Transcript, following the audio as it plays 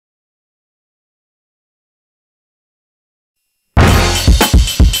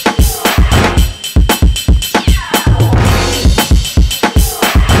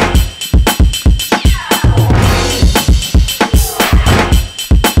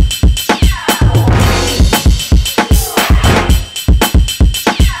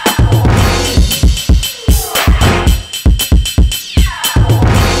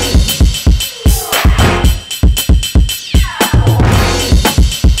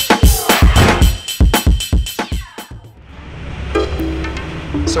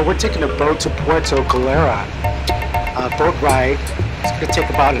So we're taking a boat to Puerto Galera. Boat ride. It's gonna take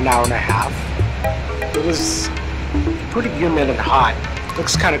about an hour and a half. It was pretty humid and hot.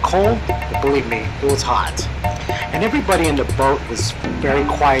 Looks kind of cold, but believe me, it was hot. And everybody in the boat was very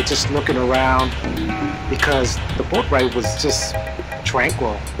quiet, just looking around, because the boat ride was just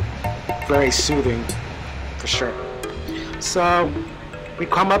tranquil, very soothing, for sure. So we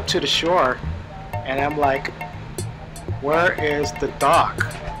come up to the shore, and I'm like, where is the dock?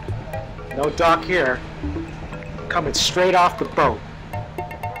 No dock here. Coming straight off the boat.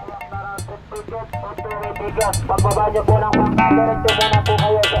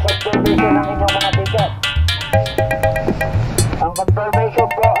 Ang confirmation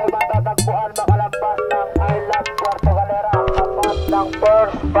po ay matatagpuan makalampas ng Island Puerto Galera tapat ng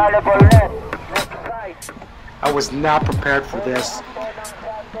first volleyball net. I was not prepared for this.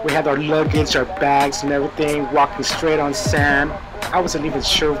 We had our luggage, our bags and everything, walking straight on sand. I wasn't even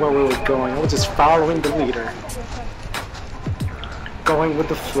sure where we were going. I was just following the leader. Going with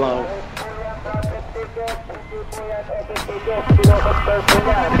the flow.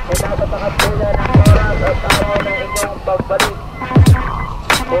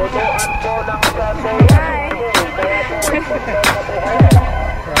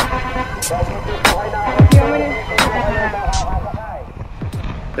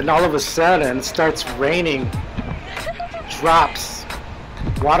 Then all of a sudden it starts raining. Drops,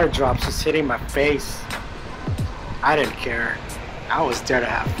 water drops just hitting my face. I didn't care. I was there to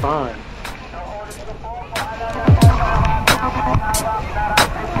have fun.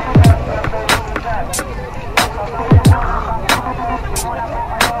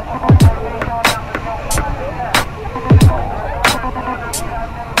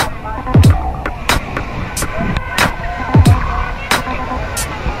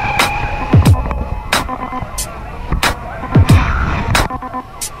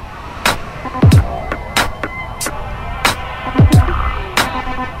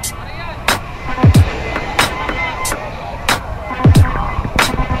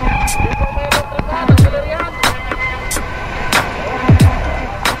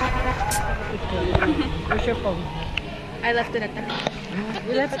 I left it at the house.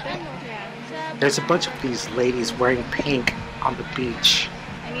 You left it? Yeah. There's a bunch of these ladies wearing pink on the beach.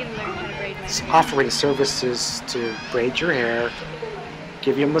 I need to learn how to braid my hair. Offering services to braid your hair,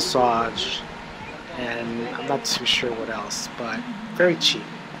 give you a massage, and I'm not too sure what else, but very cheap.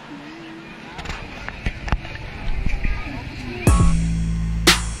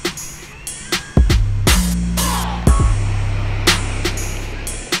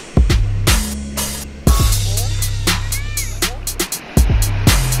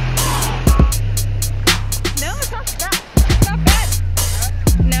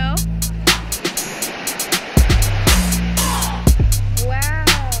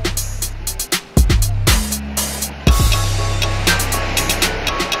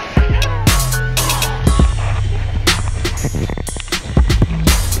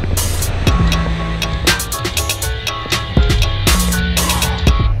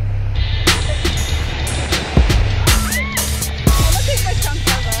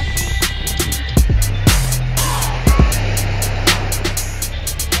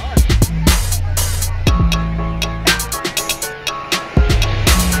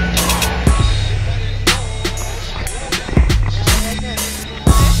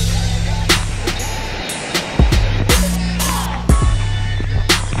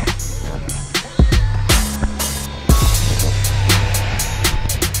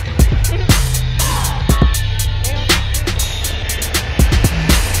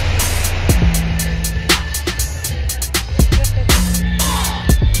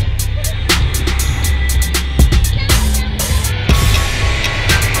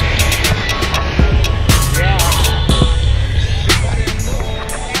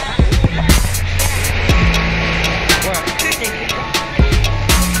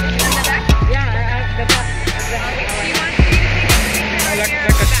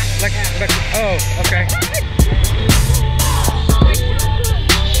 Oh, okay.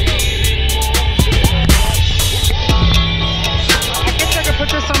 I guess I could put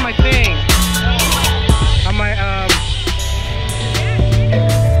this on my thing. On my,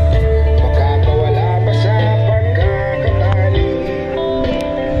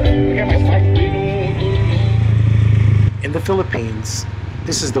 In the Philippines,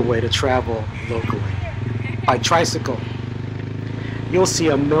 this is the way to travel locally. By tricycle. You'll see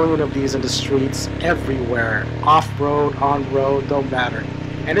a million of these in the streets everywhere. Off-road, on-road, don't matter.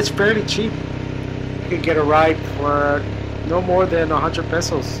 And it's fairly cheap. You can get a ride for no more than 100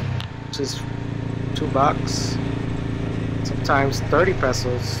 pesos, which is $2. Sometimes 30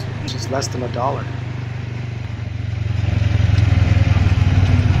 pesos, which is less than $1.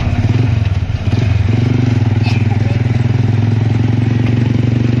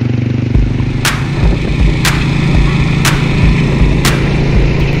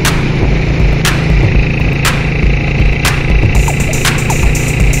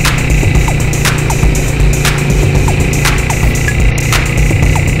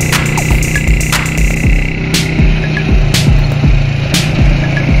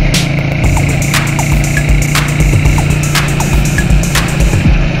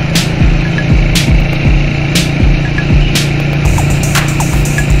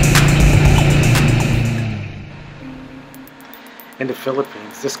 In the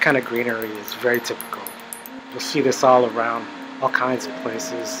Philippines, this kind of greenery is very typical. You'll see this all around, all kinds of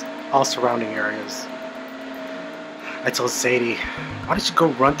places, all surrounding areas. I told Sadie, why don't you go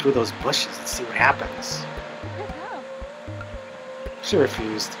run through those bushes and see what happens? She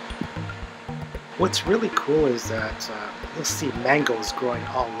refused. What's really cool is that you'll see mangoes growing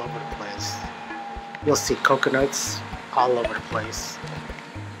all over the place. You'll see coconuts all over the place.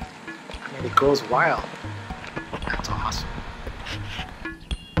 I mean, it grows wild. That's awesome.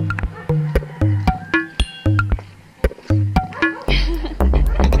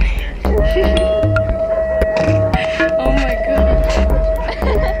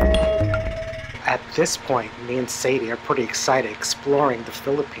 At this point, me and Sadie are pretty excited exploring the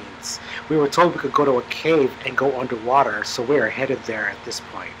Philippines. We were told we could go to a cave and go underwater, so we are headed there at this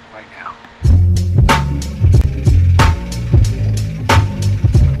point right now.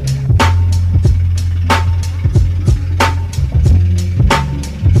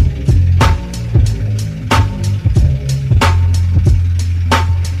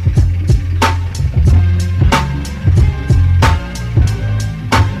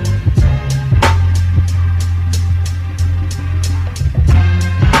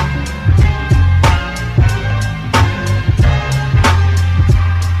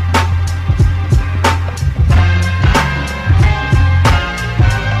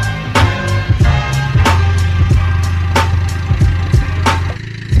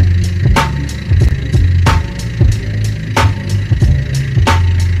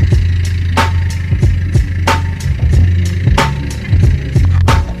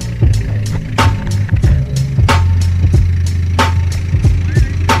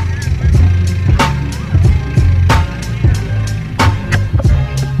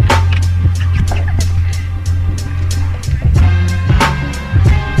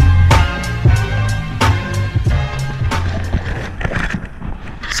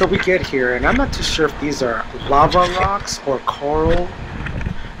 So we get here, and I'm not too sure if these are lava rocks or coral,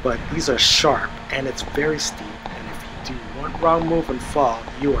 but these are sharp, and it's very steep, and if you do one wrong move and fall,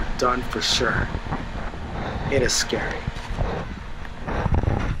 you are done for sure. It is scary.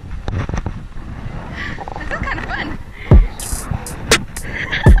 This is kind of fun.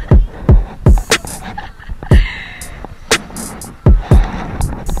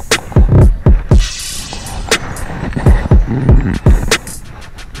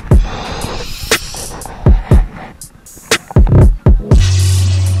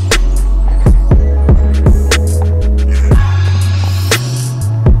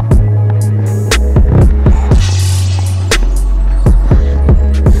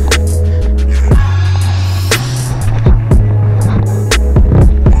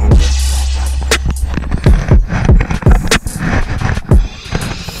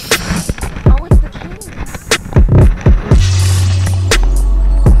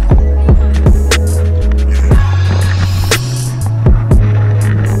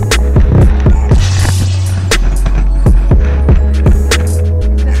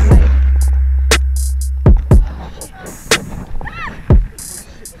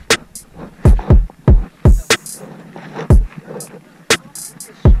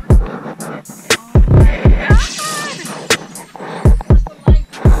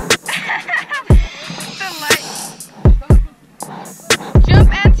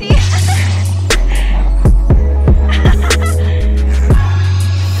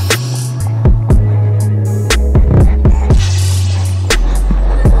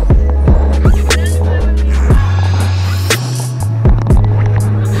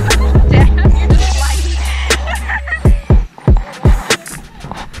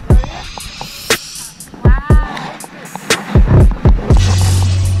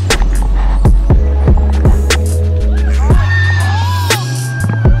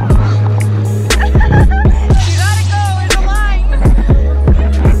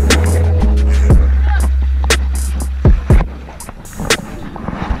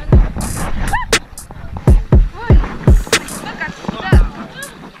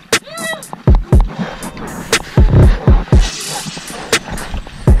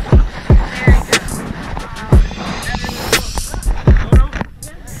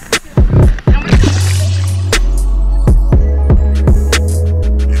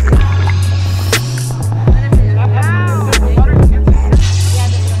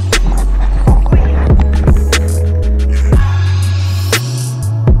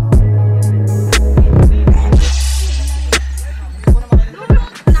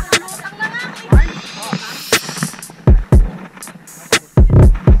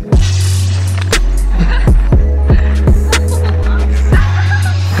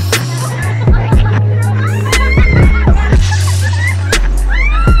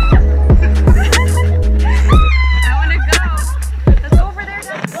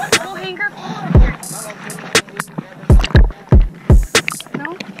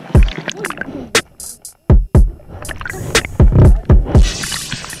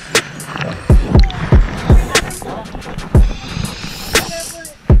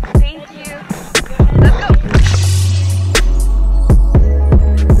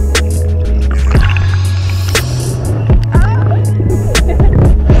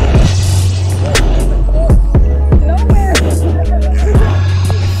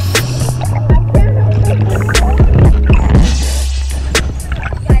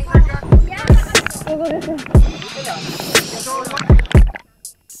 ここです。